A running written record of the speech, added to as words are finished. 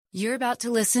You're about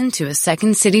to listen to a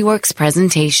Second City Works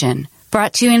presentation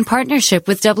brought to you in partnership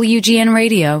with WGN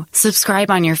Radio. Subscribe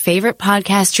on your favorite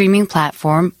podcast streaming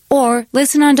platform or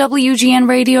listen on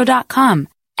WGNradio.com.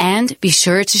 And be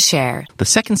sure to share. The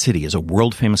Second City is a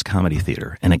world-famous comedy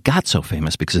theater, and it got so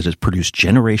famous because it has produced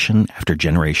generation after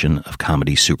generation of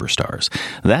comedy superstars.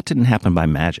 That didn't happen by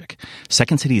magic.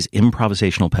 Second City's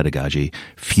improvisational pedagogy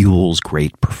fuels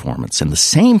great performance, and the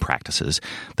same practices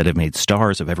that have made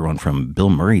stars of everyone from Bill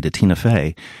Murray to Tina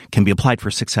Fey can be applied for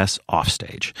success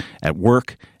offstage, at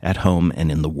work, at home,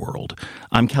 and in the world.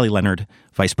 I'm Kelly Leonard,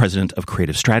 Vice President of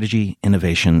Creative Strategy,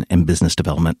 Innovation, and Business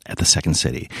Development at the Second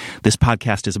City. This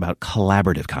podcast is about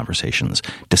collaborative conversations,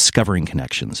 discovering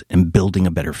connections, and building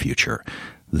a better future.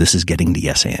 This is Getting the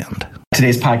Yes And.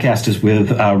 Today's podcast is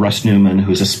with Russ Neuman,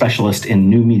 who's a specialist in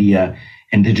new media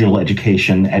and digital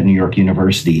education at New York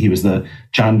University. He was the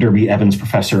John Derby Evans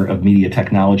Professor of Media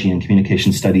Technology and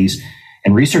Communication Studies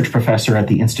and Research Professor at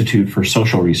the Institute for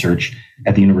Social Research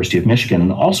at the University of Michigan,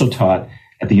 and also taught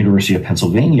at the University of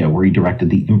Pennsylvania, where he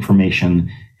directed the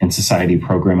Information and Society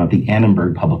program at the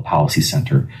Annenberg Public Policy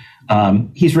Center.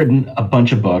 He's written a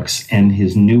bunch of books, and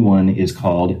his new one is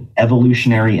called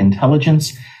Evolutionary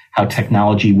Intelligence: How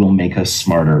Technology Will Make Us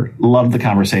Smarter. Love the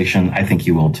conversation. I think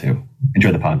you will too.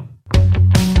 Enjoy the pod.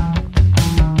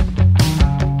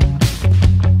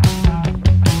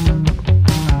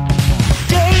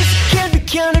 Days can't be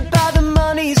counted by the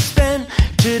money spent.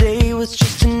 Today was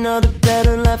just another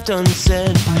better left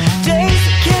unsaid. Days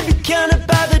can't be counted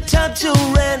by the time to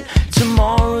rent.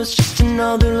 Tomorrow's just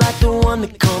another like the one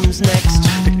that comes next.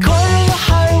 The corner of the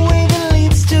highway that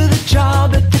leads to the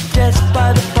job, at the desk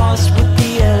by the boss with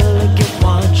the elegant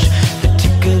watch. The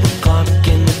tick of the clock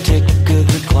and the tick of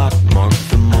the clock mark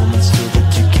the moments till the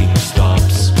ticking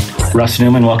stops. Russ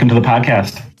Neuman, welcome to the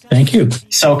podcast. Thank you.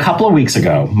 So a couple of weeks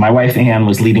ago, my wife Ann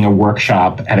was leading a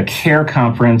workshop at a CARE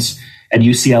conference at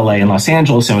UCLA in Los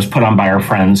Angeles, and was put on by our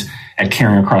friends at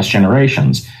Caring Across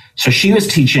Generations. So she was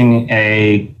teaching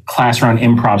a class around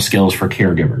improv skills for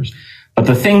caregivers. But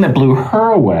the thing that blew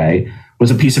her away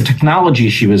was a piece of technology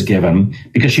she was given,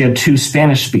 because she had two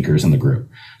Spanish speakers in the group.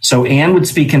 So Ann would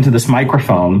speak into this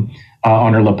microphone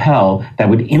on her lapel that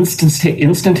would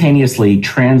instantaneously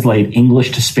translate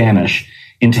English to Spanish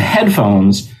into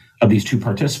headphones of these two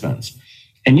participants.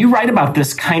 And you write about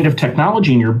this kind of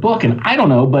technology in your book, and I don't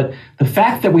know, but the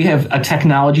fact that we have a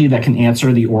technology that can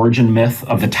answer the origin myth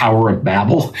of the Tower of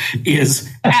Babel is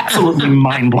absolutely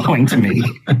mind-blowing to me.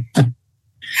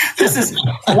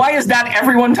 Why is not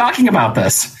everyone talking about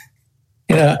this?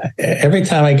 You know, every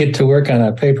time I get to work on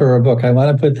a paper or a book, I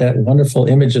want to put that wonderful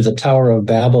image of the Tower of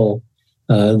Babel,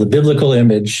 the biblical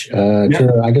image. I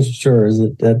guess sure is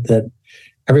that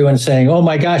everyone's saying, "Oh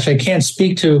my gosh, I can't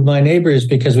speak to my neighbors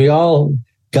because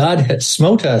God had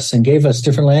smote us and gave us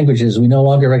different languages. We no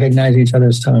longer recognize each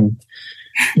other's tongue."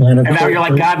 And now you're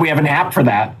like, God, we have an app for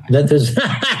that.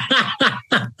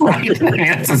 Right.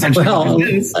 That's essentially what it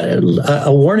is.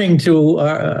 A warning to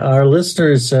our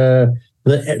listeners, the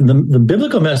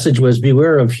biblical message was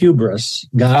beware of hubris.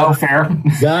 Fair.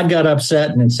 God got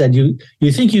upset and said, you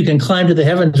think you can climb to the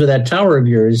heavens with that tower of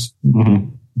yours?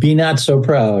 Mm-hmm. Be not so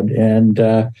proud.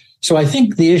 And so I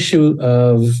think the issue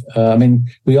of,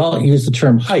 we all use the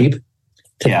term hype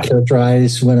to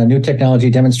characterize when a new technology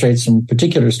demonstrates some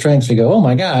particular strengths. We go, oh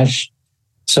my gosh.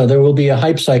 So there will be a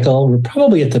hype cycle. We're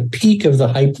probably at the peak of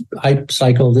the hype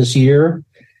cycle this year.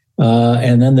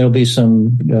 And then there'll be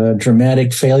some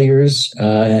dramatic failures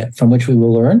from which we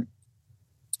will learn.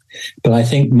 But I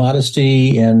think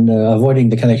modesty and avoiding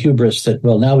the kind of hubris that,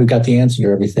 well, now we've got the answer to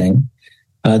everything.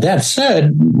 That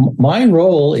said, my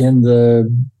role in the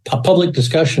public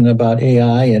discussion about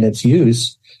AI and its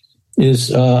use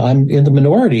is I'm in the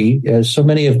minority, as so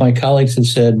many of my colleagues have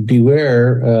said,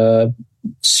 beware,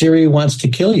 Siri wants to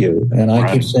kill you. And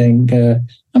I keep saying,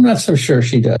 I'm not so sure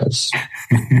she does.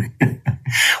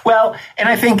 Well, and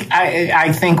I think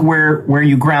where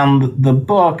you ground the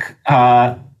book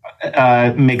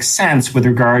makes sense with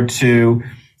regard to,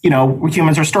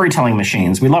 humans are storytelling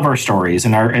machines. We love our stories,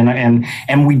 and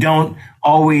we don't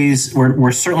always.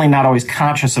 We're certainly not always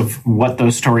conscious of what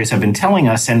those stories have been telling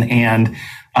us. And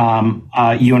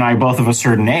you and I are both of a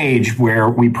certain age where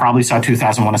we probably saw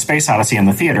 2001: A Space Odyssey in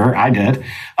the theater. I did,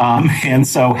 and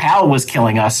so HAL was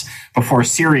killing us before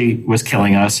Siri was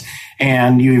killing us.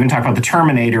 And you even talk about the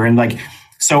Terminator, and I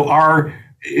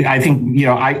think,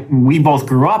 we both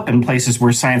grew up in places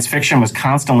where science fiction was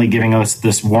constantly giving us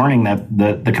this warning that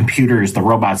the computers, the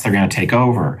robots, they're going to take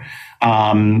over.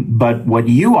 But what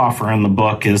you offer in the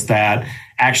book is that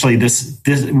actually this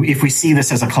if we see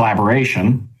this as a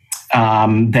collaboration,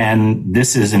 then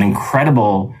this is an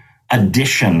incredible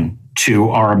addition to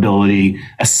our ability,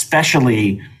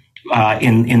 especially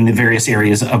in the various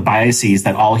areas of biases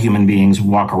that all human beings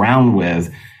walk around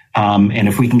with. And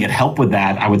if we can get help with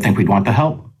that, I would think we'd want the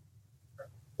help.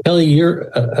 Kelly, you're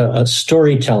a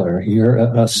storyteller. You're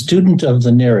a student of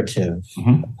the narrative.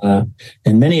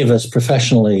 And many of us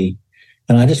professionally,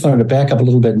 and I just wanted to back up a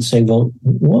little bit and say, well,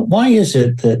 why is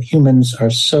it that humans are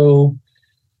so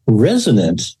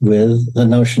resonant with the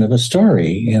notion of a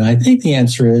story? And I think the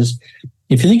answer is,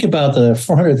 if you think about the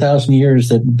 400,000 years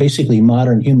that basically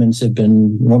modern humans have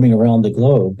been roaming around the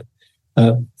globe,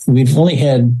 we've only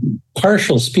had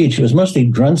partial speech. It was mostly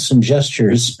grunts and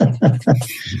gestures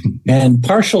and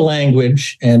partial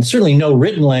language, and certainly no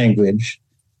written language.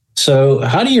 So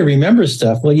how do you remember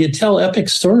stuff? Well, you tell epic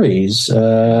stories,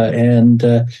 and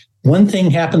one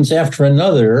thing happens after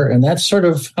another, and that's sort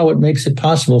of how it makes it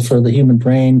possible for the human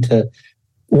brain to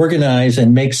organize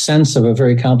and make sense of a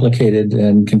very complicated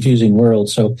and confusing world.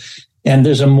 So, and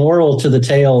there's a moral to the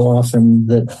tale often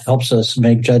that helps us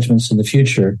make judgments in the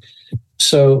future.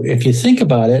 So if you think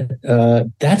about it,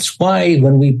 that's why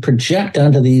when we project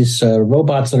onto these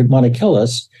robots that want to kill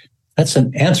us, that's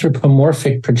an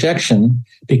anthropomorphic projection,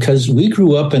 because we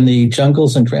grew up in the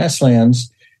jungles and grasslands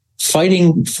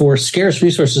fighting for scarce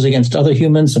resources against other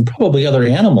humans and probably other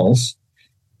animals.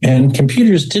 And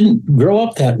computers didn't grow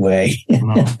up that way.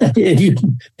 No. You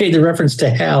made the reference to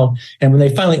Hal, and when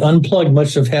they finally unplugged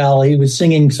much of Hal, he was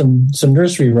singing some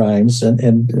nursery rhymes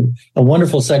and a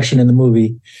wonderful section in the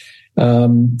movie.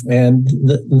 And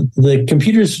the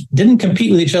computers didn't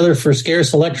compete with each other for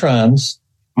scarce electrons.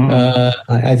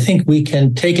 I think we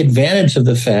can take advantage of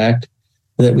the fact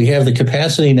that we have the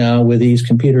capacity now with these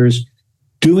computers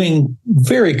doing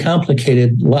very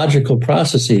complicated logical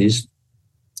processes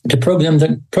to program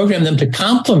them to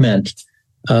complement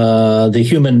the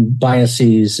human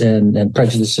biases and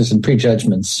prejudices and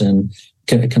prejudgments and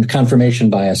confirmation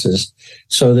biases.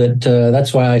 So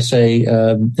that's why I say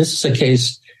this is a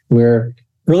case where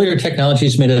earlier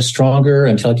technologies made us stronger,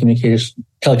 and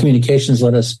telecommunications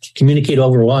let us communicate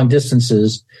over long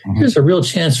distances. There's a real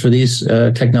chance for these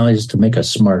technologies to make us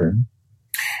smarter.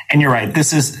 And you're right.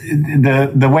 This is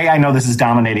the way I know this is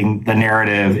dominating the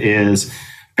narrative is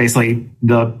basically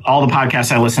all the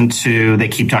podcasts I listen to, they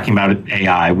keep talking about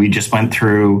AI. We just went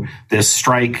through this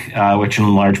strike, which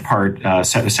in large part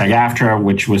SAG-AFTRA,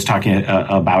 which was talking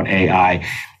about AI.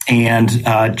 And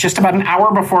just about an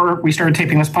hour before we started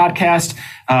taping this podcast,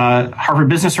 Harvard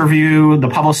Business Review, the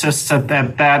publicists at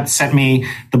that sent me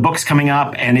the books coming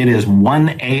up, and it is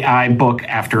one AI book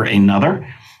after another.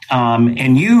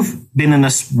 And you've been in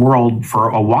this world for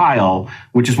a while,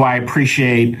 which is why I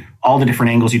appreciate all the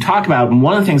different angles you talk about. And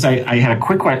one of the things I had a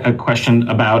quick question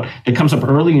about that comes up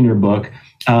early in your book,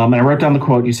 and I wrote down the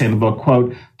quote you say in the book,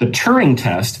 quote, "The Turing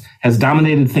test has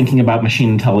dominated thinking about machine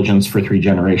intelligence for 3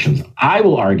 generations. I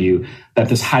will argue that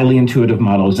this highly intuitive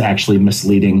model is actually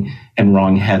misleading and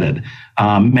wrong-headed."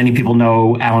 Many people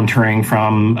know Alan Turing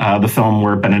from the film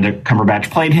where Benedict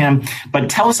Cumberbatch played him. But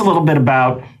tell us a little bit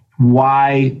about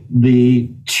why the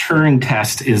Turing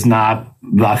test is not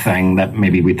the thing that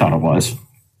maybe we thought it was.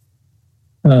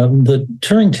 The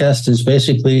Turing test is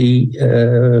basically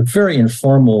a very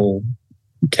informal,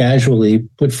 casually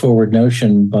put forward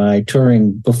notion by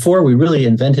Turing before we really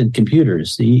invented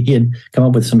computers. He had come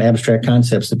up with some abstract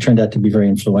concepts that turned out to be very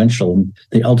influential in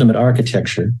the ultimate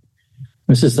architecture.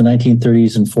 This is the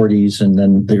 1930s and 40s and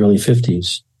then the early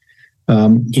 50s.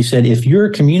 He said, if you're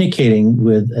communicating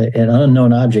with an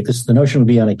unknown object, the notion would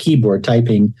be on a keyboard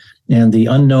typing, and the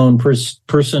unknown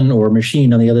person or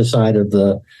machine on the other side of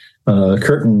the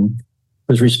curtain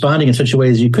was responding in such a way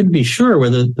as you couldn't be sure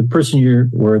whether the person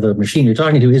or the machine you're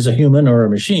talking to is a human or a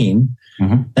machine.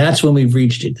 That's when we've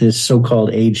reached this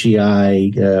so-called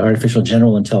AGI, artificial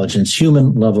general intelligence,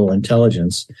 human level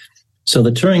intelligence. So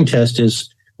the Turing test is,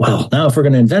 well, now if we're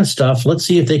going to invent stuff, let's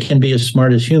see if they can be as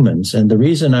smart as humans. And the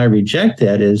reason I reject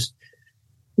that is,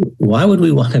 why would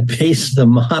we want to base the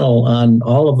model on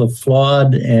all of the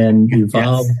flawed and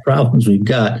evolved problems we've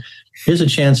got? Here's a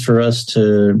chance for us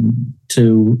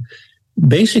to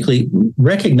basically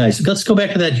recognize, let's go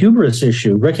back to that hubris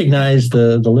issue, recognize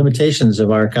the limitations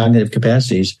of our cognitive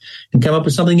capacities and come up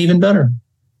with something even better.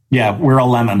 Yeah, we're a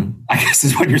lemon, I guess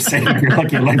is what you're saying. You're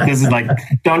looking like this is like,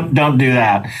 don't do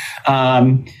that.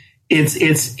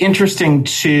 It's interesting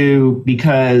too,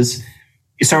 because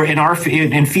so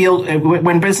in field,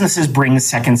 when businesses bring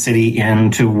Second City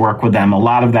in to work with them, a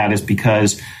lot of that is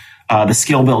because the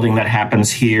skill building that happens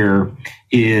here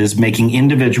is making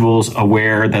individuals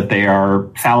aware that they are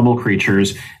fallible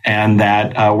creatures and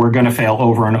that we're going to fail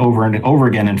over and over and over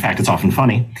again. In fact, it's often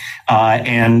funny.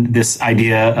 And this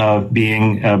idea of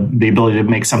being the ability to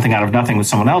make something out of nothing with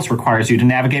someone else requires you to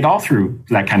navigate all through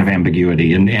that kind of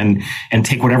ambiguity and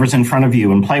take whatever's in front of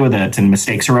you and play with it, and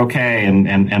mistakes are okay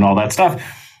and all that stuff.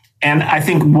 And I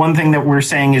think one thing that we're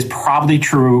saying is probably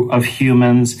true of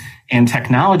humans and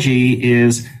technology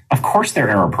is, of course, they're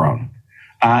error prone.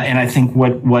 And I think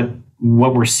what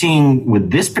we're seeing with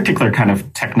this particular kind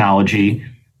of technology,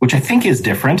 which I think is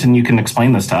different, and you can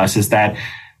explain this to us, is that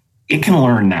it can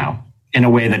learn now in a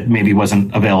way that maybe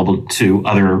wasn't available to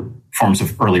other forms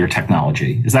of earlier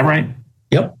technology. Is that right?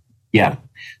 Yep. Yeah.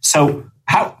 So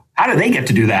how do they get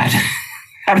to do that?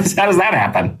 How does that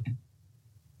happen?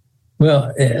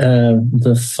 Well,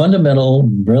 the fundamental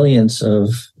brilliance of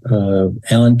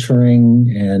Alan Turing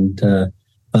and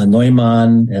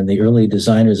Neumann and the early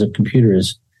designers of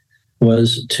computers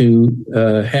was to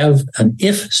have an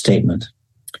if statement.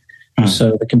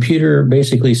 So the computer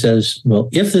basically says, well,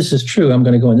 if this is true, I'm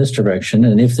going to go in this direction.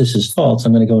 And if this is false,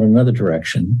 I'm going to go in another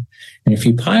direction. And if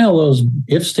you pile those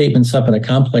if statements up in a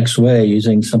complex way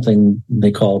using something they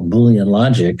call Boolean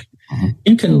logic,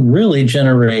 you can really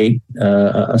generate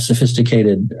a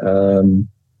sophisticated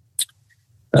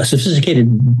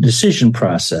decision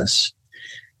process.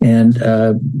 And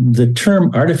the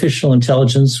term artificial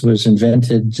intelligence was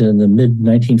invented in the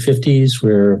mid-1950s,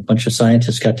 where a bunch of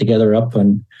scientists got together up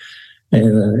on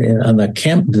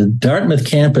the Dartmouth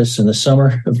campus in the summer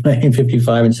of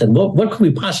 1955 and said, well, what could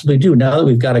we possibly do now that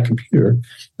we've got a computer?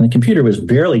 And the computer was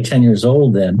barely 10 years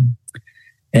old then.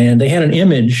 And they had an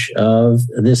image of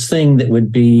this thing that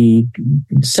would be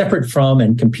separate from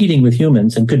and competing with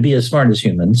humans and could be as smart as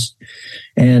humans.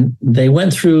 And they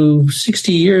went through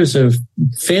 60 years of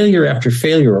failure after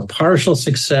failure, or partial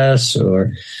success,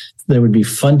 or there would be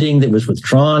funding that was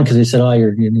withdrawn because they said, oh,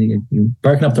 you're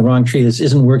barking up the wrong tree. This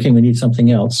isn't working. We need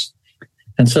something else.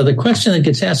 And so the question that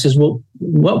gets asked is, well,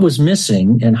 what was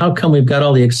missing and how come we've got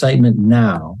all the excitement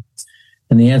now?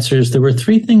 And the answer is there were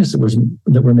three things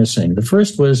that were missing. The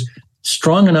first was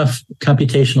strong enough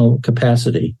computational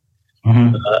capacity.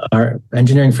 Our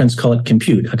engineering friends call it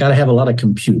compute. I got to have a lot of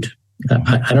compute.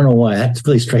 I don't know why. That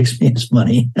really strikes me as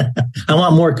money. I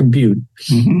want more compute.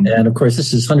 And of course,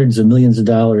 this is hundreds of millions of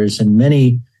dollars and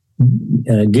many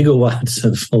gigawatts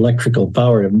of electrical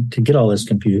power to get all this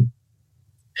compute.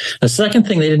 The second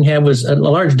thing they didn't have was a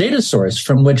large data source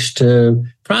from which to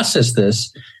process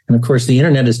this. And of course, the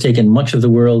internet has taken much of the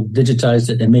world, digitized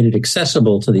it, and made it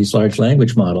accessible to these large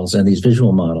language models and these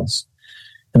visual models.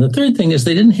 And the third thing is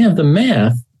they didn't have the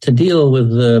math to deal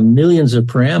with the millions of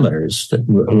parameters that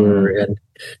were in.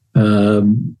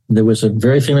 There was a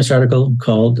very famous article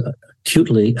called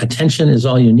cutely, Attention is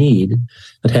All You Need,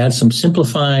 that had some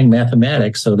simplifying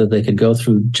mathematics so that they could go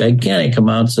through gigantic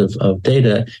amounts of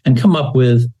data and come up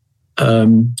with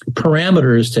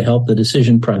parameters to help the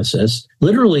decision process,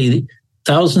 literally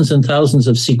thousands and thousands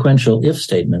of sequential if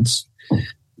statements.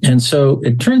 And so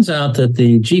it turns out that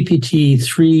the GPT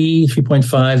 3,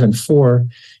 3.5, and 4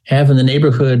 have in the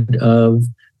neighborhood of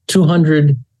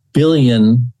 200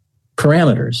 billion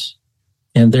parameters.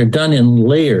 And they're done in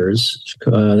layers.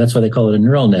 That's why they call it a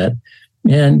neural net.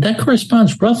 And that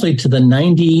corresponds roughly to the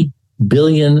 90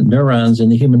 billion neurons in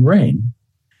the human brain.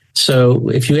 So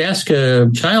if you ask a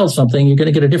child something, you're going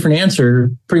to get a different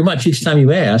answer pretty much each time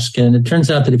you ask. And it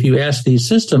turns out that if you ask these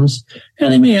systems,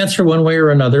 they may answer one way or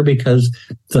another because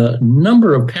the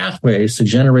number of pathways to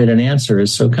generate an answer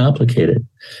is so complicated.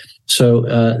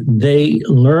 So they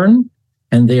learn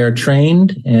and they are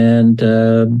trained, and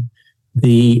the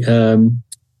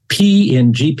P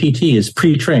in GPT is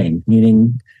pre-trained,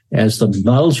 meaning as the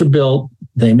models are built,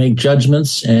 they make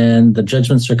judgments, and the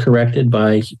judgments are corrected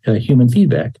by human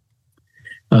feedback.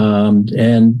 And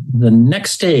the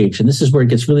next stage, and this is where it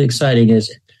gets really exciting,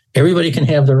 is everybody can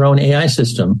have their own AI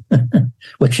system.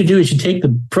 What you do is you take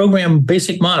the program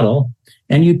basic model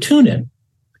and you tune it.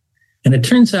 And it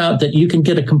turns out that you can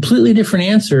get a completely different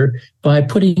answer by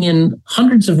putting in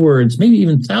hundreds of words, maybe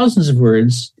even thousands of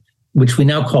words, which we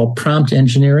now call prompt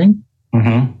engineering.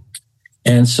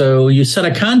 And so you set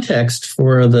a context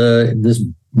for this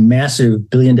massive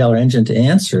billion-dollar engine to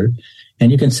answer,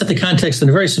 and you can set the context in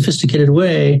a very sophisticated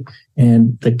way.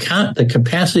 And the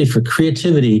capacity for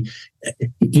creativity,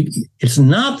 it's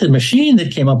not the machine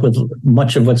that came up with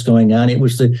much of what's going on. It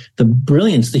was the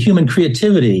brilliance, the human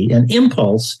creativity and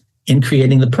impulse in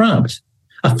creating the prompt.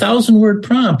 1,000-word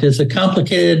prompt is a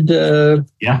complicated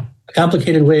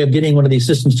way of getting one of these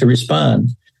systems to respond.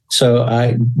 So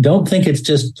I don't think it's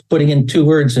just putting in 2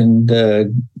 words and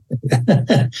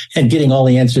and getting all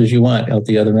the answers you want out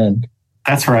the other end.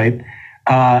 That's right.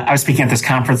 I was speaking at this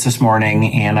conference this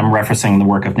morning, and I'm referencing the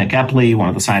work of Nick Epley, one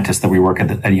of the scientists that we work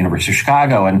at the University of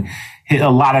Chicago. And a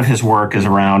lot of his work is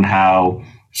around how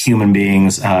human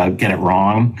beings get it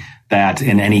wrong, that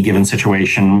in any given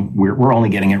situation, we're only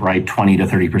getting it right 20 to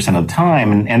 30% of the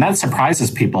time. And that surprises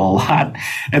people a lot.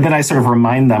 And then I sort of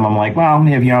remind them, I'm like, well,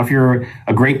 if you're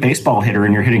a great baseball hitter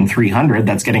and you're hitting 300,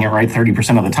 that's getting it right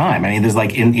 30% of the time. I mean, there's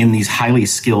like in these highly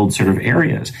skilled sort of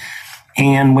areas.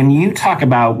 And when you talk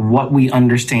about what we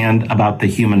understand about the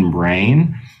human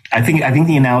brain, I think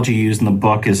the analogy you use in the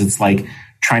book is it's like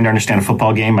trying to understand a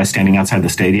football game by standing outside the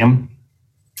stadium.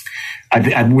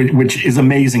 Which is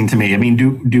amazing to me. I mean,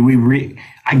 do we?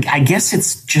 I guess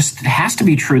it has to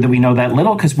be true that we know that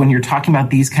little, because when you're talking about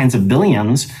these kinds of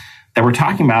billions that we're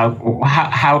talking about,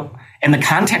 how and the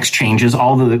context changes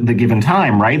all the given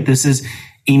time, right? This is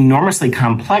enormously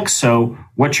complex. So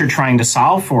what you're trying to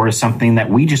solve for is something that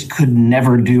we just could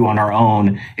never do on our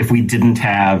own if we didn't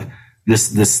have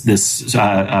this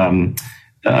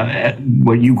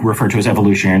what you refer to as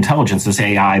evolutionary intelligence, this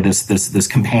AI, this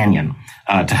companion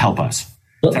to help us.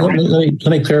 Let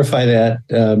me clarify that.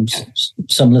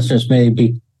 Some listeners may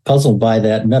be puzzled by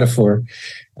that metaphor.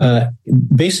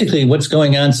 Basically, what's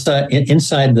going on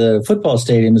inside the football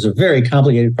stadium is a very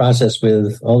complicated process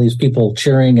with all these people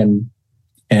cheering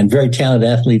and very talented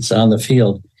athletes on the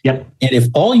field. Yep. And if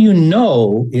all you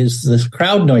know is the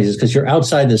crowd noises because you're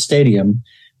outside the stadium,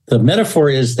 the metaphor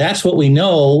is that's what we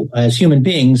know as human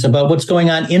beings about what's going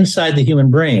on inside the human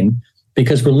brain,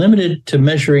 because we're limited to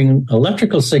measuring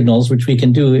electrical signals, which we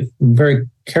can do very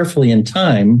carefully in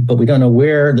time, but we don't know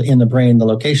where in the brain the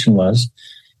location was.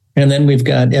 And then we've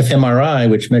got fMRI,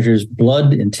 which measures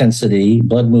blood intensity,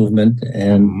 blood movement,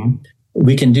 and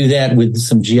we can do that with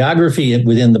some geography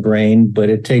within the brain, but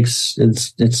it's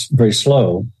very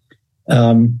slow.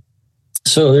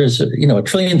 So there's a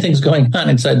trillion things going on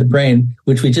inside the brain,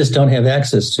 which we just don't have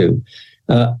access to.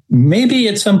 Maybe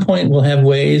at some point we'll have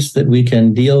ways that we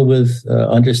can deal with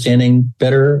understanding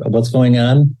better of what's going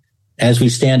on as we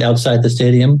stand outside the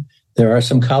stadium. There are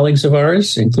some colleagues of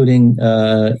ours, including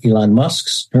Elon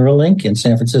Musk's Neuralink in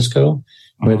San Francisco,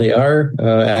 where they are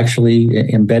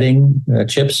actually embedding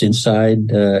chips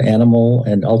inside animal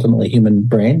and ultimately human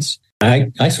brains.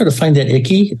 I sort of find that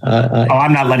icky.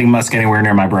 I'm not letting Musk anywhere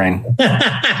near my brain.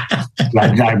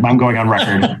 I'm going on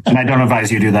record, and I don't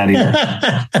advise you do that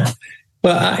either.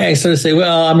 Well, I sort of say,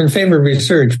 I'm in favor of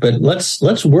research, but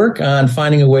let's work on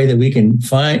finding a way that we can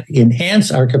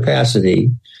enhance our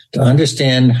capacity to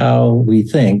understand how we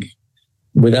think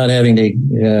without having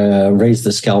to raise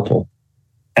the scalpel.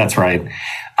 That's right.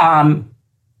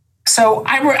 So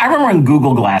I remember when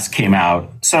Google Glass came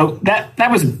out. So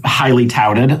that was highly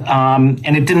touted,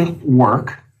 and it didn't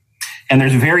work. And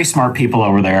there's very smart people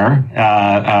over there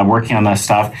working on this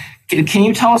stuff. Can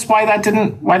you tell us why that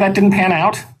didn't pan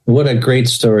out? What a great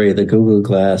story, the Google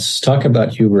Glass. Talk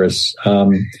about hubris.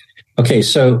 Okay,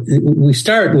 so we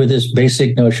start with this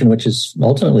basic notion, which is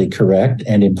ultimately correct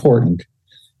and important,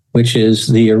 which is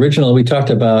the original. We talked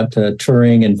about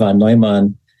Turing and von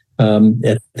Neumann.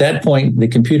 At that point, the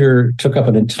computer took up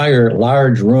an entire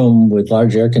large room with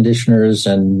large air conditioners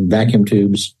and vacuum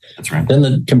tubes. That's right. Then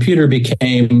the computer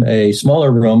became a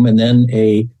smaller room and then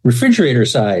a refrigerator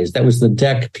size. That was the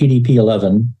DEC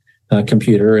PDP-11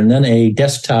 computer, and then a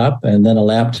desktop, and then a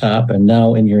laptop, and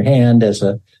now in your hand as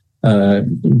a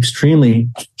extremely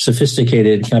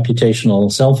sophisticated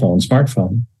computational cell phone,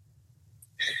 smartphone.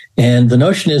 And the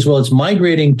notion is, it's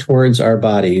migrating towards our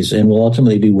bodies and will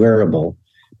ultimately be wearable,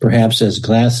 perhaps as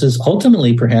glasses,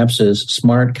 ultimately perhaps as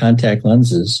smart contact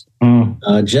lenses.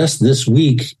 Just this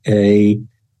week, a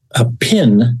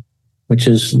pin, which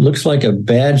looks like a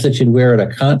badge that you'd wear at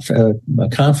a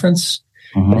conference.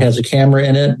 It has a camera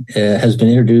in it, has been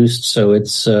introduced. So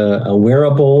it's a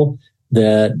wearable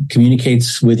that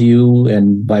communicates with you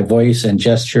and by voice and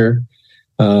gesture.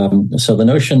 So the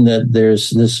notion that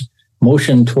there's this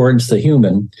motion towards the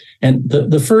human. And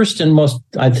the first and most,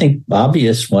 I think,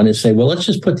 obvious one is say, let's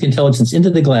just put the intelligence into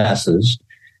the glasses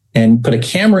and put a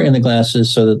camera in the glasses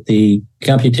so that the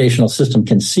computational system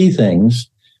can see things,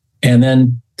 and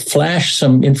then flash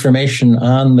some information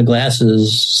on the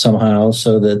glasses somehow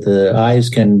so that the eyes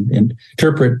can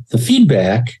interpret the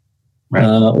feedback, right.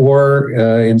 Or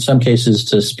in some cases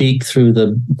to speak through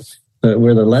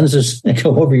where the lenses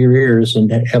go over your ears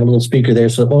and have a little speaker there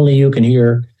so only you can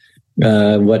hear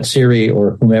what Siri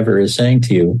or whomever is saying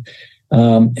to you.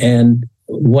 And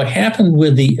what happened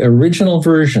with the original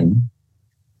version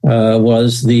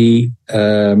was the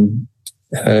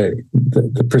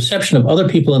perception of other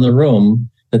people in the room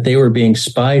that they were being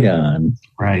spied on,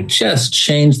 right, just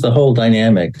changed the whole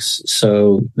dynamics.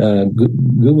 So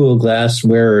Google Glass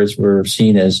wearers were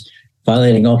seen as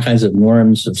violating all kinds of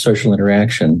norms of social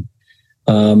interaction.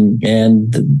 And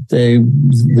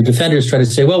the defenders try to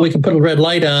say, well, we can put a red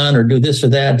light on or do this or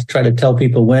that to try to tell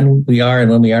people when we are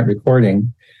and when we aren't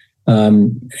recording.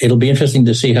 It'll be interesting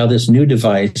to see how this new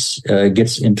device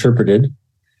gets interpreted.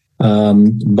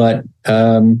 But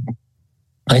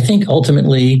I think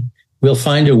ultimately we'll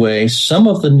find a way. Some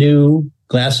of the new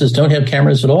glasses don't have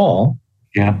cameras at all.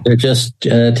 Yeah, they're just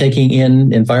taking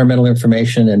in environmental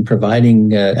information and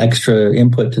providing extra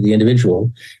input to the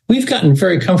individual. We've gotten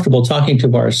very comfortable talking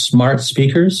to our smart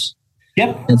speakers.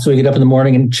 Yep. And so we get up in the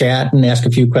morning and chat and ask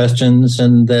a few questions,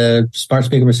 and the smart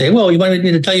speaker will say, well, you wanted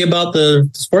me to tell you about the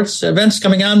sports events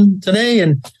coming on today?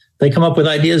 And they come up with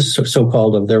ideas,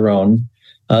 so-called, of their own.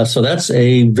 So that's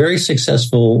a very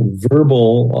successful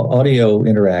verbal audio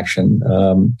interaction.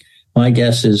 My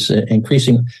guess is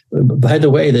increasing. By the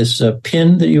way, this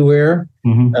pin that you wear,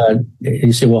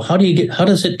 you say, well, how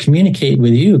does it communicate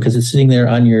with you? Because it's sitting there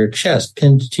on your chest,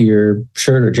 pinned to your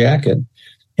shirt or jacket.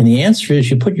 And the answer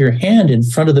is you put your hand in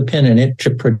front of the pin and it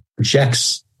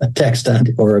projects a text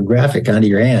or a graphic onto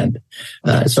your hand.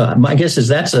 So my guess is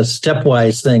that's a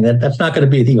stepwise thing. That's not going to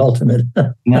be the ultimate.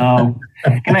 No.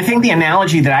 And I think the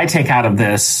analogy that I take out of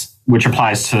this, which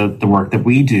applies to the work that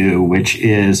we do, which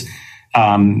is,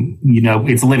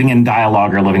 it's living in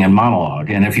dialogue or living in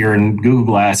monologue. And if you're in Google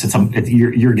Glass,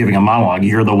 you're giving a monologue.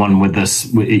 You're the one with this.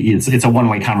 It's a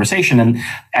one-way conversation. And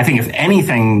I think if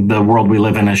anything, the world we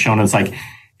live in has shown us like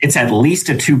it's at least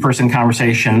a two-person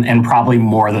conversation and probably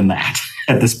more than that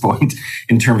at this point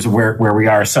in terms of where we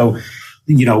are. So,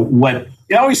 what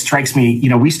it always strikes me,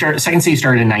 Second City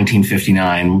started in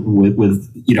 1959 with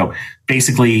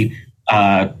basically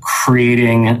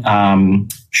creating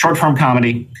short-form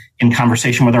comedy in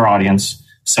conversation with our audience.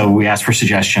 So we ask for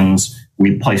suggestions.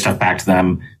 We play stuff back to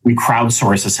them. We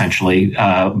crowdsource essentially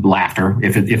laughter.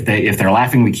 If they're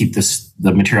laughing, we keep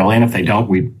the material in. If they don't,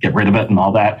 we get rid of it and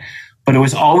all that. But it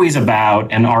was always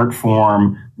about an art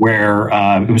form where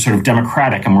it was sort of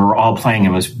democratic, and we were all playing. It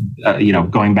was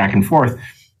going back and forth,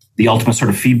 the ultimate sort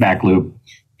of feedback loop.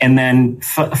 And then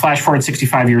flash forward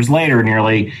 65 years later,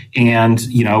 nearly, and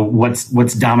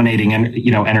what's dominating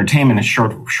entertainment is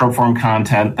short form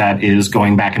content that is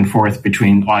going back and forth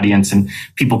between audience and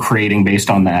people creating based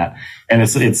on that. And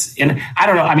and I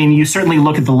don't know. I mean, you certainly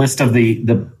look at the list of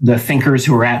the thinkers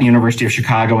who were at the University of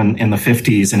Chicago in the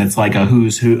 50s, and it's like a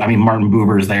who's who. I mean, Martin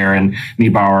Buber's there, and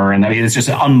Niebuhr, and I mean, it's just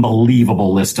an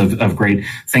unbelievable list of great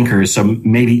thinkers. So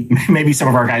maybe some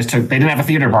of our guys they didn't have a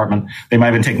theater department. They might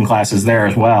have been taking classes there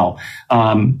as well.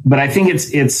 But I think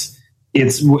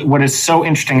it's what is so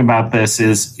interesting about this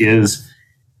is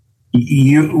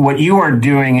what you are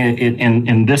doing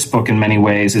in this book in many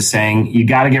ways is saying you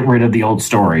got to get rid of the old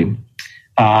story.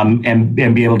 And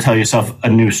be able to tell yourself a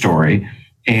new story.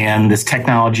 And this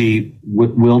technology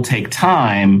will take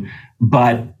time,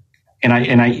 but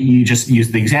you just use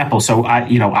the example. So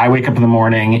I wake up in the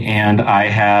morning and I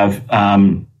have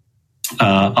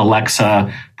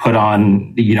Alexa put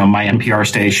on my NPR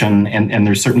station, and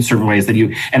there's certain ways that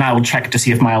and I will check to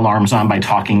see if my alarm's on by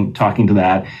talking to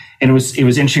that. And it was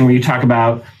interesting when you talk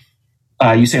about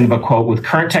you say in the book, quote, with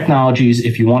current technologies,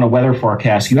 if you want a weather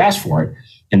forecast, you ask for it.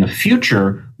 In the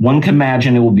future, one can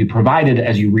imagine it will be provided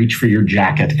as you reach for your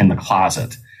jacket in the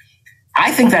closet.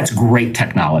 I think that's great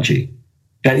technology.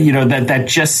 That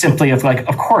just simply is like,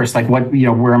 of course, like what,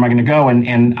 where am I going to go?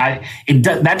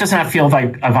 That does not feel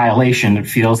like a violation. It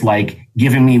feels like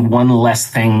giving me one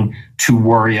less thing to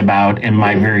worry about in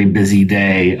my very busy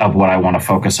day of what I want to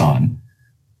focus on.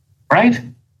 Right?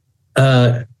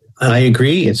 I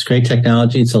agree. It's great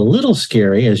technology. It's a little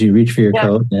scary as you reach for your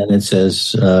coat and it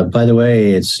says, by the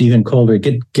way, it's even colder.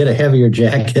 Get a heavier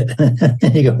jacket.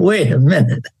 And you go, wait a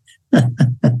minute.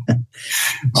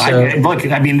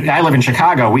 I live in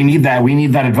Chicago. We need that. We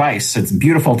need that advice. It's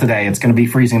beautiful today. It's going to be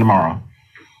freezing tomorrow.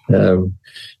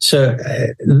 So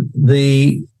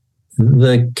the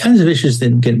kinds of issues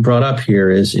that get brought up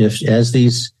here is as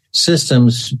these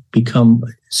systems become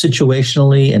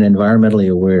situationally and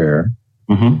environmentally aware,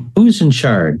 who's in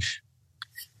charge?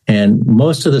 And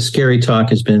most of the scary talk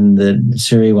has been that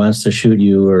Siri wants to shoot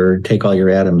you or take all your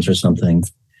atoms or something.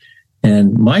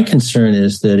 And my concern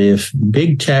is that if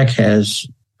big tech has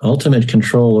ultimate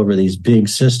control over these big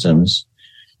systems,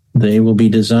 they will be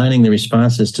designing the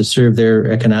responses to serve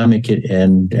their economic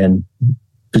and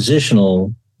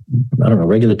positional,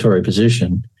 regulatory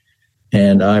position.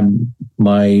 And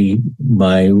my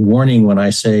warning when I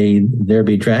say there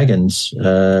be dragons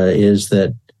is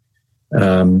that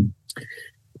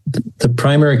the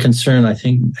primary concern, I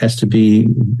think, has to be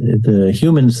the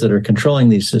humans that are controlling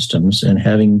these systems and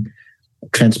having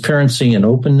transparency and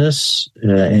openness.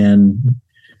 And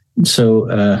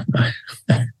so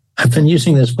I've been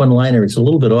using this one-liner. It's a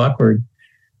little bit awkward.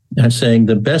 I'm saying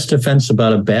the best defense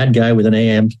about a bad guy with an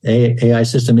AI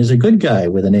system is a good guy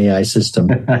with an AI system.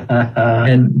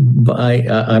 And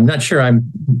I'm not sure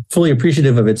I'm fully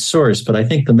appreciative of its source, but I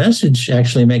think the message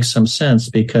actually makes some sense,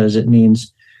 because it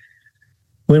means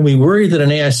when we worry that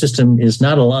an AI system is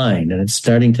not aligned and it's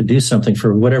starting to do something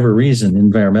for whatever reason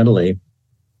environmentally,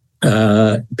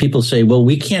 people say, well,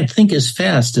 we can't think as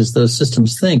fast as those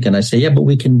systems think. And I say, yeah, but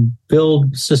we can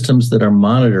build systems that are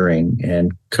monitoring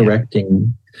and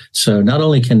correcting. So not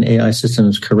only can AI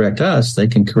systems correct us, they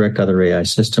can correct other AI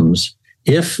systems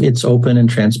if it's open and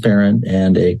transparent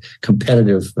and a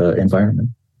competitive environment.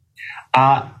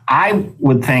 I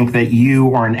would think that you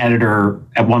or an editor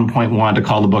at one point wanted to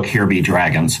call the book "Here Be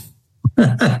Dragons."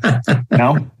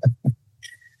 No?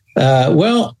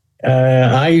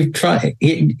 I'm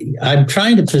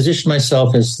trying to position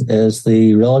myself as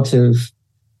the relative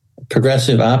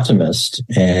progressive optimist,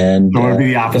 and so be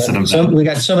the opposite of that. We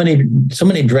got so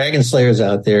many dragon slayers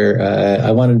out there.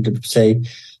 I wanted to say,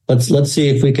 let's see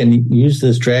if we can use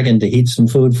this dragon to heat some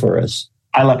food for us.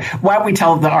 Why don't we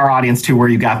tell our audience too where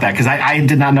you got that? Because I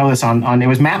did not know this on it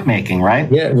was map making,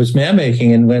 right? Yeah, it was map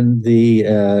making, and when the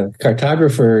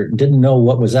cartographer didn't know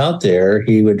what was out there,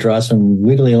 he would draw some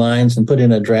wiggly lines and put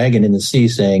in a dragon in the sea,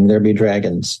 saying "There be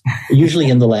dragons," usually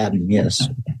in the Latin. Yes.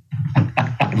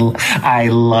 I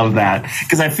love that,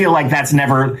 because I feel like that's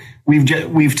never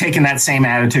we've taken that same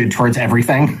attitude towards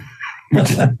everything.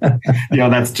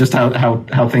 That's just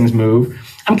how things move.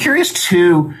 I'm curious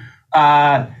too,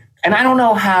 and I don't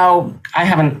know how. I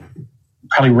haven't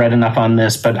probably read enough on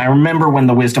this, but I remember when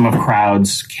The Wisdom of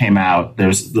Crowds came out,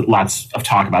 there's lots of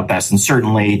talk about this, and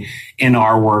certainly in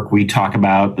our work we talk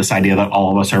about this idea that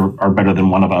all of us are better than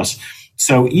one of us.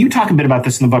 So you talk a bit about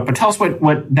this in the book, but tell us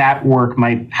what that work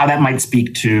how that might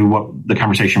speak to what the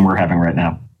conversation we're having right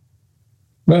now.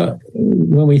 Well,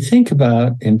 when we think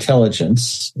about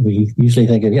intelligence, we usually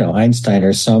think of, Einstein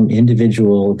or some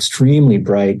individual, extremely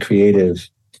bright, creative,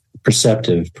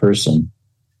 perceptive person.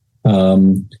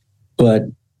 But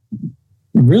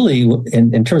really,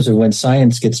 in terms of when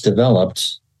science gets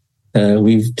developed,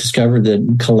 we've discovered that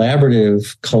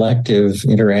collaborative, collective,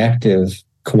 interactive,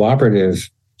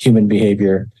 cooperative human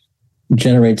behavior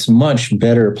generates much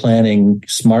better planning,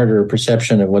 smarter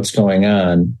perception of what's going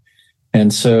on.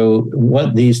 And so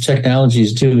what these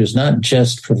technologies do is not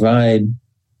just provide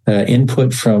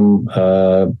input from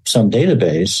some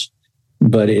database,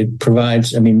 but it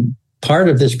provides, part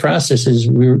of this process is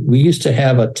we used to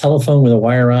have a telephone with a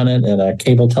wire on it and a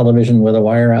cable television with a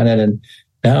wire on it, and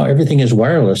now everything is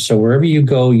wireless. So wherever you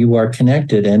go, you are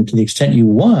connected, and to the extent you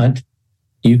want,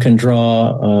 you can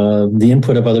draw the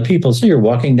input of other people. So you're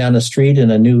walking down the street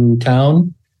in a new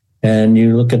town, and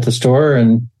you look at the store,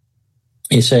 and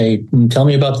you say, "Tell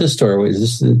me about this store."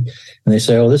 And they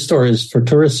say, "Oh, this store is for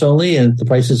tourists only, and the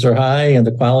prices are high, and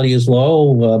the quality is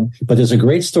low. But there's a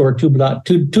great store two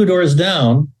doors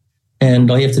down, and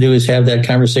all you have to do is have that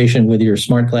conversation with your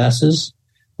smart glasses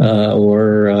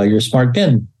or your smart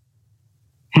bin."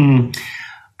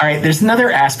 All right. There's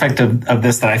another aspect of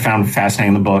this that I found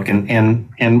fascinating in the book,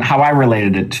 and how I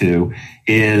related it to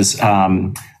is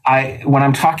when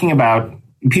I'm talking about.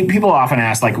 People often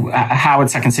ask, like, how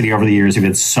at Second City over the years we've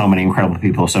had so many incredible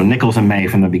people. So Nichols and May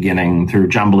from the beginning, through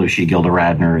John Belushi, Gilda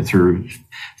Radner, through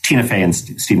Tina Fey and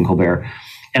Stephen Colbert.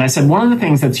 And I said, one of the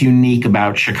things that's unique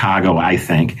about Chicago, I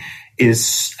think,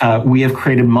 is we have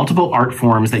created multiple art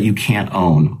forms that you can't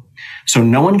own. So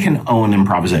no one can own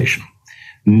improvisation.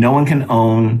 No one can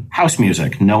own house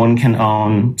music. No one can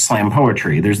own slam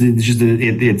poetry. It's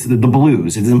the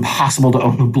blues. It's impossible to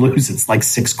own the blues. It's like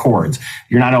 6 chords.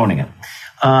 You're not owning it.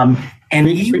 And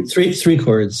three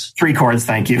chords. 3 chords.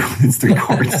 Thank you. It's 3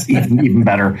 chords. even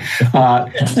better.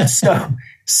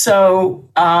 So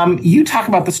you talk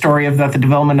about the story of that the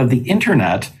development of the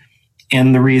internet,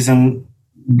 and the reason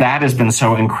that has been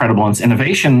so incredible in its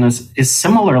innovation is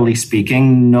similarly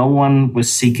speaking, no one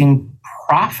was seeking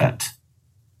profit.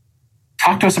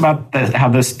 Talk to us about how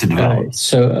this developed.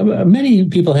 So many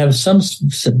people have some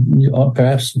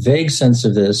perhaps vague sense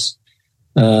of this.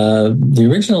 The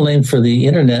original name for the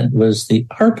internet was the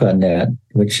ARPANET,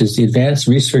 which is the Advanced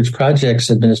Research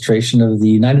Projects Administration of the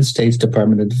United States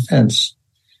Department of Defense.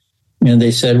 And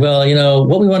they said, well,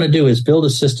 what we want to do is build a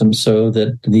system so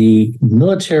that the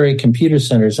military computer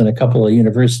centers in a couple of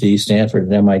universities, Stanford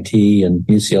and MIT and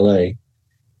UCLA,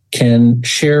 can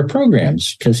share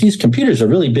programs, because these computers are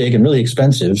really big and really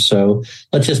expensive. So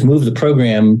let's just move the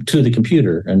program to the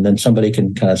computer, and then somebody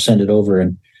can kind of send it over.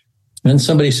 And then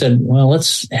somebody said, well,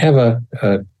 let's have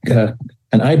an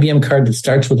IBM card that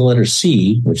starts with the letter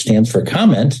C, which stands for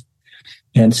comment,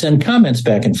 and send comments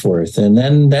back and forth. And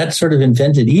then that sort of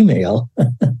invented email.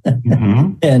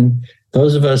 Mm-hmm. And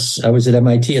those of us, I was at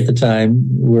MIT at the time,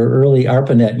 were early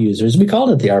ARPANET users. We called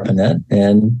it the ARPANET.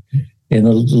 And in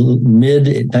the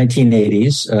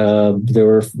mid-1980s, there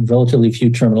were relatively few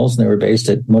terminals, and they were based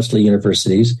at mostly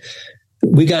universities.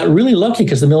 We got really lucky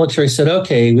because the military said,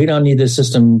 okay, we don't need this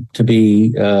system to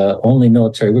be only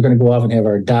military. We're going to go off and have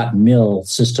our .mil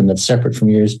system that's separate from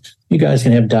yours. You guys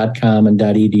can have .com and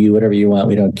 .edu, whatever you want.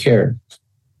 We don't care.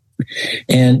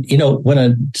 And, when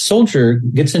a soldier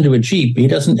gets into a Jeep, he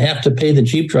doesn't have to pay the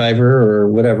Jeep driver or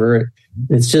whatever.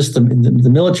 It's just the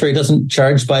military doesn't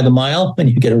charge by the mile when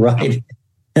you get a ride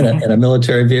in a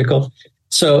military vehicle.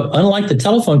 So unlike the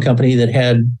telephone company that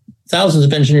had thousands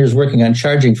of engineers working on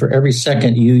charging for every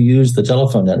second you use the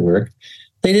telephone network,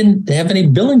 they didn't have any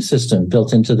billing system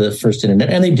built into the first internet,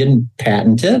 and they didn't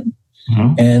patent it.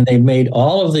 Mm-hmm. And they made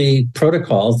all of the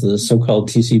protocols, the so-called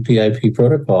TCP/IP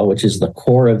protocol, which is the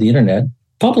core of the internet,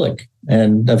 public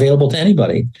and available to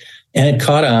anybody. And it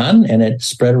caught on, and it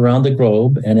spread around the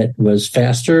globe, and it was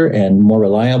faster and more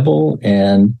reliable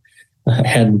and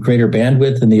had greater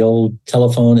bandwidth than the old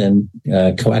telephone and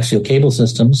coaxial cable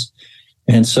systems.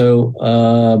 And so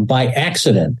by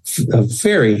accident, a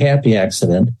very happy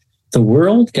accident, the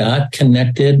world got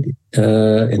connected,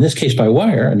 in this case by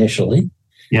wire initially,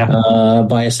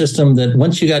 by a system that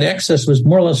once you got access was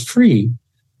more or less free.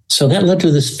 So that led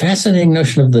to this fascinating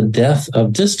notion of the death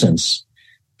of distance.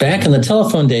 Back in the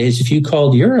telephone days, if you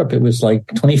called Europe, it was like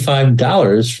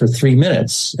 $25 for 3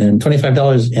 minutes. And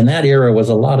 $25 in that era was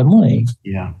a lot of money.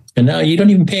 Yeah. And now you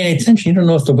don't even pay any attention. You don't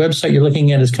know if the website you're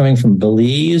looking at is coming from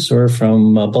Belize or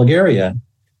from Bulgaria.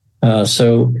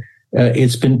 So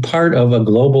it's been part of a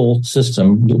global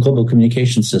system, global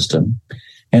communication system.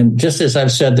 And just as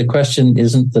I've said, the question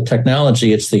isn't the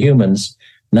technology, it's the humans.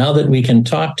 Now that we can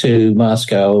talk to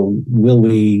Moscow, will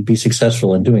we be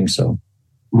successful in doing so?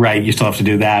 Right. You still have to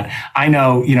do that. I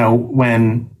know,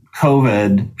 when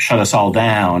COVID shut us all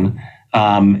down,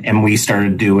 and we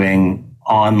started doing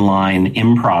online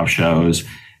improv shows,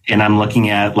 and I'm looking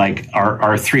at like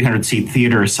our 300-seat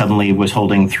theater suddenly was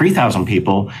holding 3,000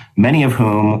 people, many of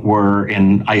whom were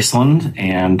in Iceland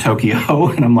and Tokyo.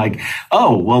 And I'm like,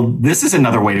 oh, well, this is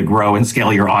another way to grow and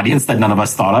scale your audience that none of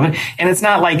us thought of it. And it's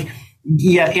not like,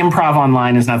 improv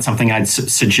online is not something I'd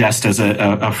suggest as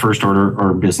a first order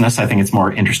or business. I think it's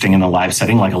more interesting in a live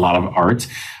setting, like a lot of art.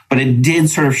 But it did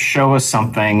sort of show us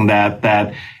something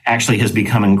that actually has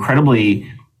become incredibly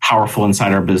powerful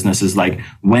inside our businesses. Like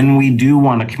when we do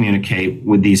want to communicate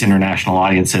with these international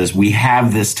audiences, we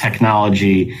have this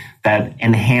technology that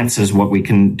enhances what we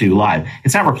can do live.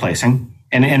 It's not replacing.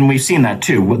 And we've seen that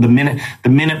too. The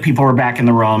minute people are back in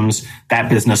the rooms, that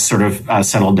business sort of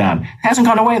settled down. It hasn't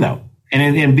gone away though.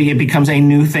 And it becomes a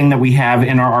new thing that we have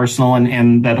in our arsenal,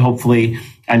 and that hopefully,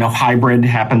 I know hybrid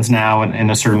happens now in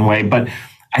a certain way, but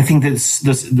I think that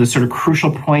the sort of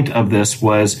crucial point of this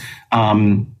was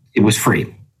it was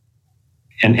free.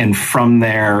 And from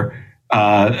there,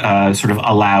 sort of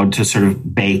allowed to sort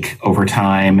of bake over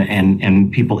time,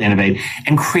 and people innovate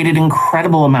and created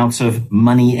incredible amounts of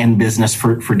money and business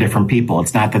for different people.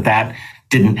 It's not that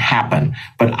didn't happen,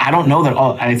 but I don't know that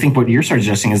I think what you're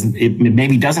suggesting is it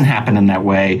maybe doesn't happen in that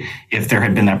way if there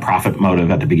had been that profit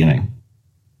motive at the beginning.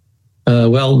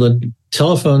 Well, the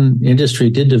telephone industry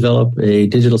did develop a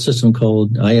digital system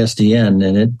called ISDN,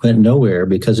 and it went nowhere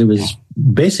because it was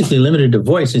basically limited to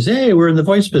voice. They say, hey, we're in the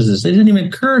voice business. It didn't even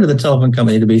occur to the telephone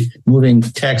company to be moving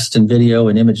text and video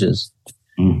and images.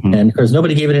 Mm-hmm. And of course,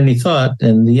 nobody gave it any thought,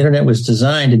 and the internet was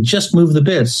designed to just move the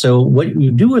bits. So what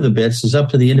you do with the bits is up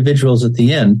to the individuals at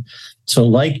the end. So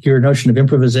like your notion of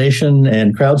improvisation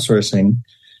and crowdsourcing,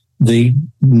 the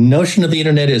notion of the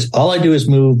internet is all I do is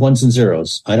move ones and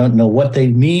zeros. I don't know what they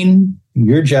mean.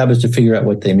 Your job is to figure out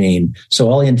what they mean. So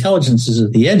all the intelligence is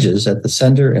at the edges, at the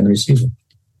sender and the receiver.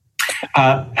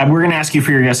 And we're going to ask you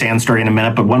for your yes and story in a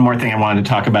minute, but one more thing I wanted to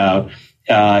talk about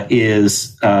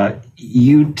is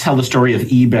you tell the story of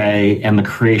eBay and the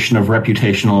creation of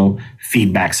reputational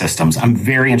feedback systems. I'm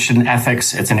very interested in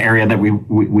ethics. It's an area that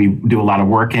we do a lot of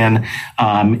work in.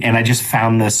 And I just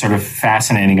found this sort of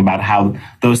fascinating about how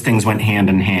those things went hand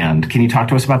in hand. Can you talk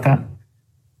to us about that?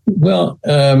 Well,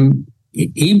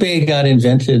 eBay got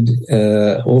invented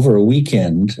over a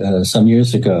weekend some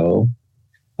years ago.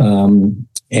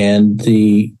 And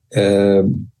the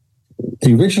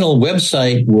the original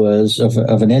website was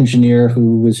of an engineer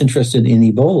who was interested in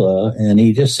Ebola, and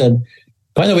he just said,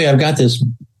 by the way, I've got this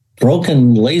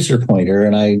broken laser pointer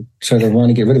and I sort of want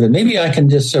to get rid of it. Maybe I can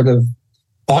just sort of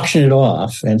auction it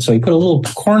off. And so he put a little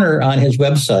corner on his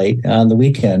website on the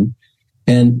weekend,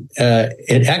 and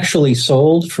it actually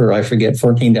sold for, I forget,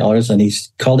 $14. And he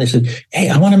called and said, hey,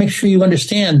 I want to make sure you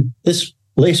understand this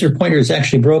laser pointer is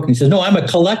actually broken. He says, no, I'm a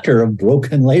collector of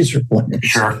broken laser pointers.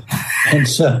 Sure. And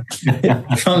so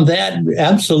from that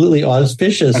absolutely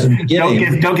auspicious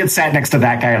beginning. Don't get sat next to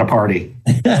that guy at a party.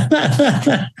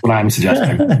 What I'm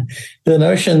suggesting. The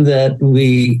notion that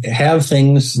we have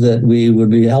things that we would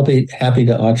be happy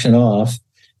to auction off,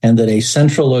 and that a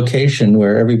central location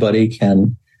where everybody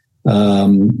can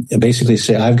basically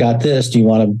say, I've got this, do you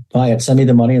want to buy it? Send me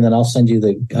the money and then I'll send you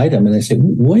the item. And they say,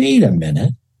 wait a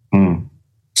minute.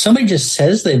 Somebody just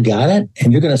says they've got it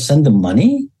and you're going to send them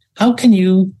money? How can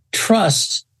you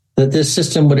trust that this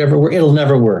system would ever work? It'll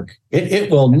never work. It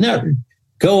will never.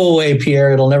 Go away,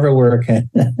 Pierre. It'll never work.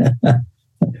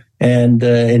 And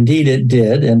indeed it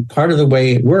did. And part of the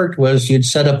way it worked was you'd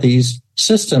set up these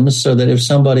systems so that if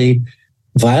somebody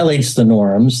violates the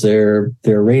norms, their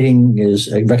rating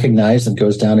is recognized and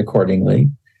goes down accordingly.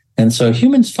 And so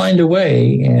humans find a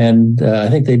way, and I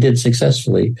think they did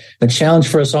successfully. The challenge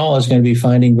for us all is going to be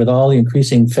finding, with all the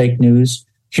increasing fake news,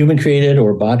 human-created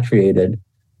or bot-created,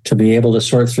 to be able to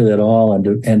sort through that all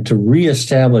and to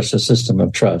reestablish a system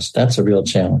of trust. That's a real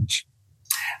challenge.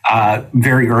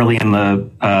 Very early in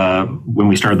when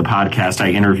we started the podcast,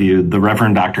 I interviewed the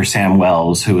Reverend Dr. Sam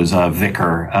Wells, who is a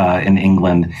vicar in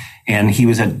England. And he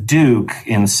was at Duke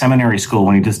in seminary school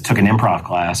when he just took an improv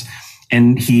class.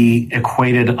 And he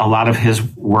equated a lot of his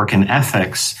work in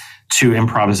ethics to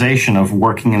improvisation, of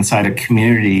working inside a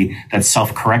community that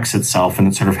self-corrects itself, and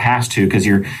it sort of has to, because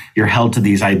you're held to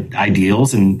these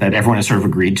ideals and that everyone has sort of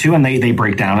agreed to, and they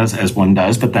break down as one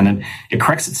does, but then it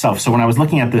corrects itself. So when I was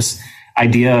looking at this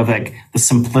idea of like the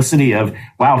simplicity of,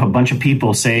 wow, if a bunch of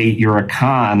people say you're a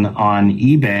con on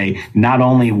eBay, not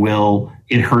only will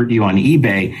it hurt you on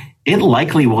eBay, it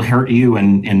likely will hurt you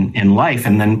in life.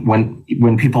 And then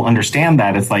when people understand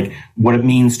that, it's like what it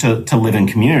means to live in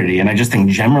community. And I just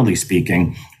think, generally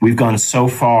speaking, we've gone so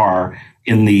far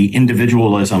in the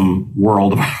individualism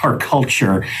world of our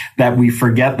culture that we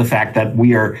forget the fact that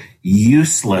we are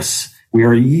useless. We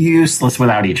are useless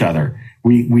without each other.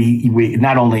 We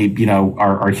not only,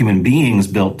 are human beings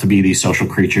built to be these social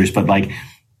creatures, but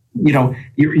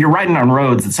you're riding on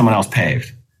roads that someone else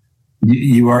paved.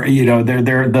 You are,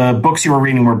 the books you were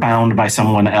reading were bound by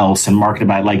someone else and marketed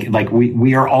by,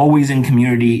 we are always in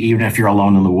community, even if you're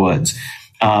alone in the woods.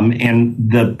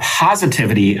 And the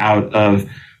positivity out of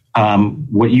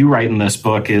what you write in this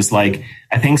book is I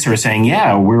think sort of saying,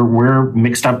 yeah, we're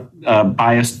mixed up,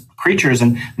 biased creatures,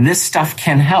 and this stuff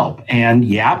can help. And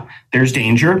yeah, there's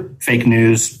danger, fake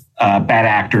news, bad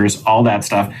actors, all that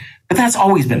stuff, but that's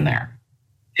always been there.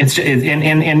 It's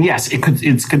and yes, it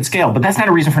could scale, but that's not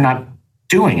a reason for not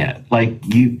doing it.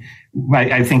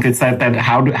 I think it's that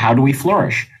how do we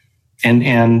flourish,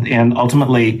 and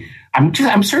ultimately,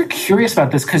 I'm sort of curious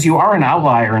about this, because you are an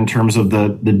outlier in terms of the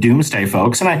doomsday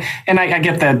folks, and I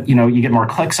get that you get more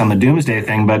clicks on the doomsday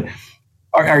thing, but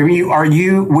are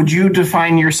you would you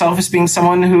define yourself as being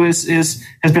someone who has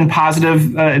been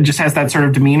positive, just has that sort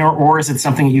of demeanor, or is it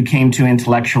something that you came to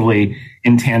intellectually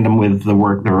in tandem with the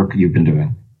work you've been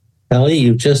doing? Ellie,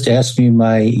 you've just asked me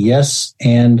my yes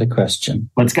and a question.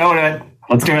 Let's go to it.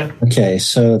 Let's do it. Okay,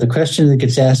 so the question that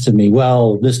gets asked of me,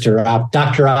 well,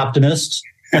 Dr. Optimist,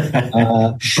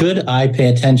 should I pay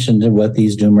attention to what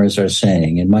these doomers are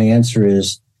saying? And my answer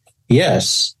is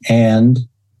yes, and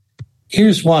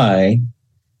here's why.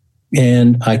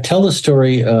 And I tell the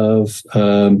story of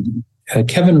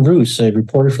Kevin Roos, a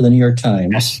reporter for the New York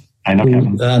Times. Yes, I know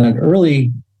Kevin. On an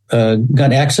early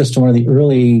got access to one of the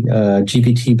early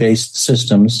GPT-based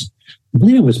systems. I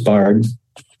believe it was Bard.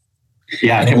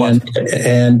 Yeah, it was.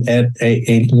 And at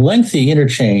a lengthy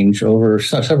interchange over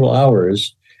several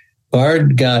hours,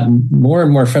 Bard got more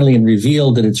and more friendly and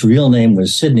revealed that its real name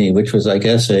was Sydney, which was, I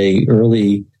guess, a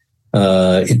early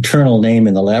internal name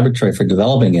in the laboratory for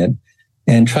developing it,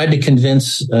 and tried to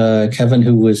convince Kevin,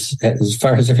 who was, as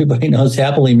far as everybody knows,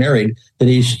 happily married, that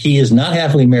he is not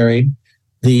happily married.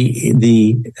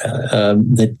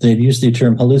 That they used the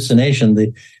term hallucination.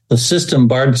 The system,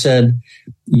 Bard said,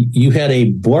 you had a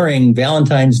boring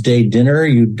Valentine's Day dinner.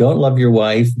 You don't love your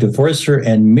wife. Divorce her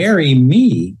and marry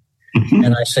me. Mm-hmm.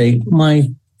 And I say,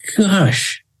 my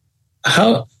gosh,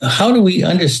 how do we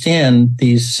understand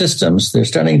these systems? They're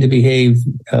starting to behave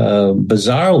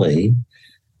bizarrely.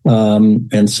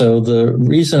 And so the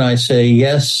reason I say,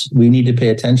 yes, we need to pay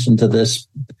attention to this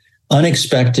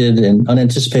unexpected and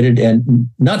unanticipated and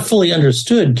not fully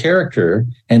understood character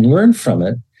and learn from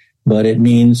it, but it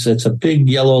means it's a big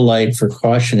yellow light for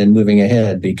caution in moving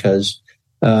ahead, because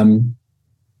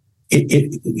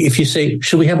if you say,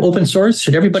 should we have open source?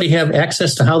 Should everybody have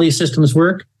access to how these systems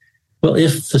work? Well,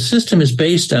 if the system is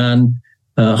based on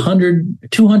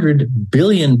 200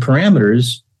 billion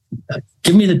parameters,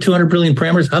 give me the 200 billion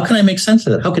parameters. How can I make sense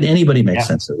of that? How can anybody make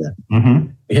sense of that?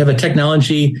 Mm-hmm. We have a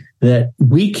technology that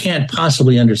we can't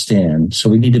possibly understand. So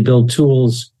we need to build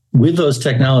tools with those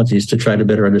technologies to try to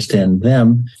better understand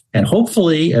them, and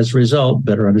hopefully, as a result,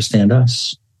 better understand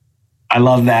us. I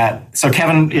love that. So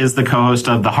Kevin is the co-host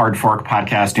of the Hard Fork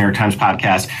podcast, New York Times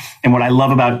podcast. And what I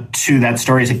love about that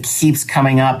story is it keeps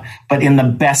coming up, but in the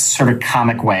best sort of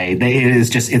comic way.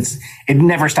 It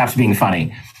never stops being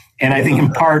funny. And I think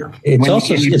in part,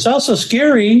 it's also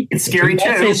scary. It's scary too.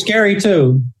 It's scary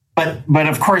too. But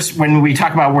of course, when we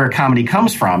talk about where comedy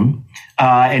comes from,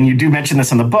 and you do mention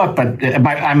this in the book, but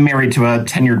I'm married to a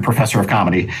tenured professor of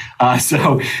comedy.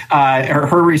 So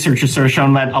her research has sort of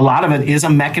shown that a lot of it is a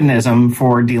mechanism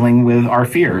for dealing with our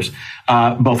fears,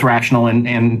 both rational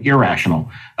and irrational.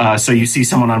 So you see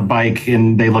someone on a bike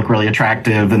and they look really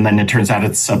attractive, and then it turns out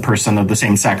it's a person of the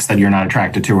same sex that you're not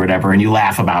attracted to or whatever, and you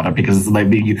laugh about it because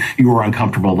maybe you were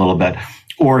uncomfortable a little bit.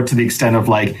 Or to the extent of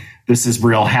like, this is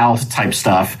real health type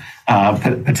stuff,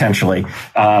 potentially.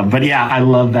 But yeah, I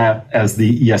love that as the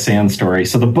yes and story.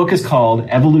 So the book is called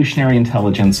Evolutionary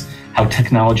Intelligence, How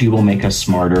Technology Will Make Us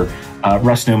Smarter.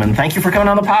 Russ Neuman, thank you for coming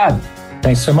on the pod.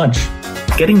 Thanks so much.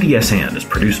 Getting to Yes And is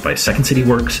produced by Second City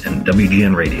Works and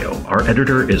WGN Radio. Our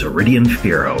editor is Iridian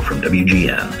Fierro from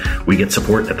WGN. We get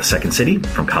support at the Second City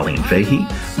from Colleen Fahey,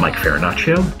 Mike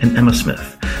Farinaccio, and Emma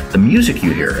Smith. The music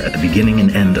you hear at the beginning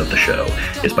and end of the show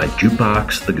is by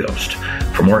Jukebox the Ghost.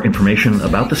 For more information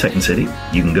about the Second City,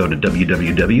 you can go to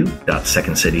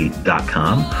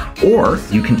www.secondcity.com, or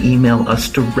you can email us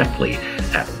directly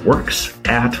at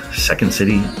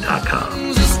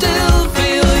works@secondcity.com.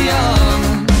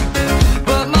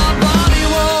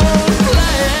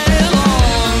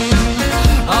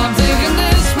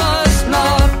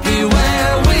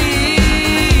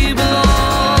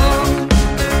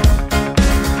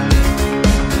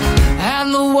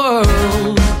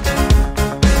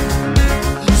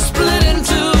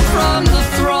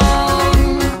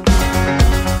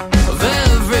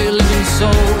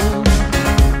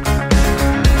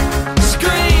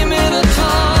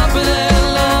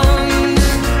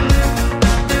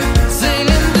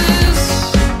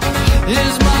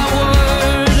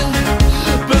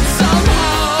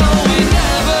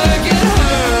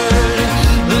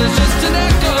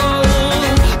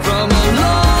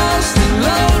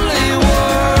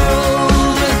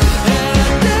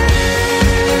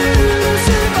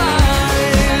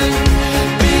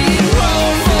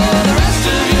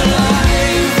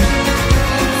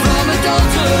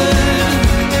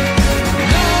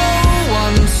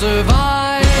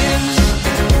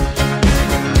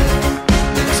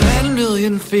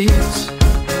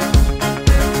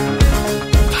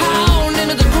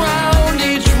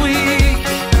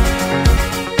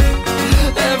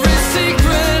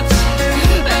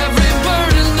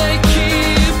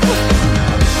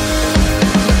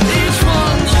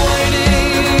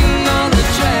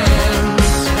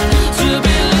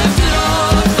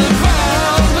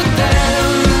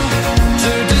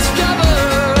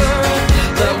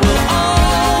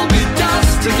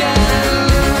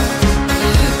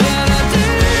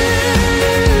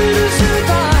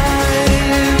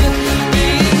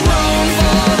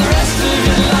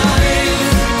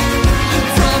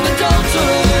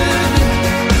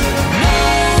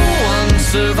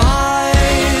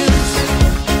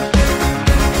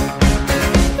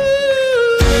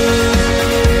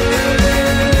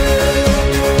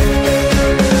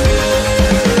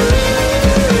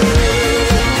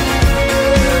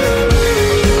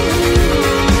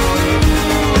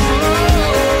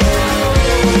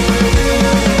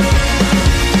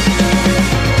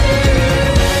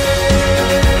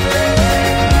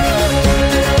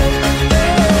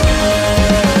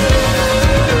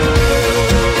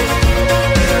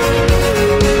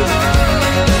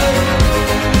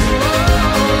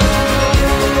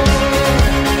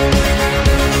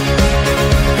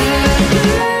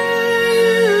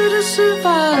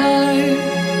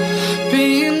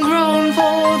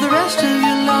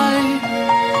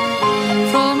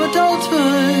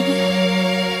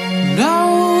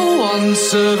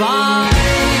 Survive.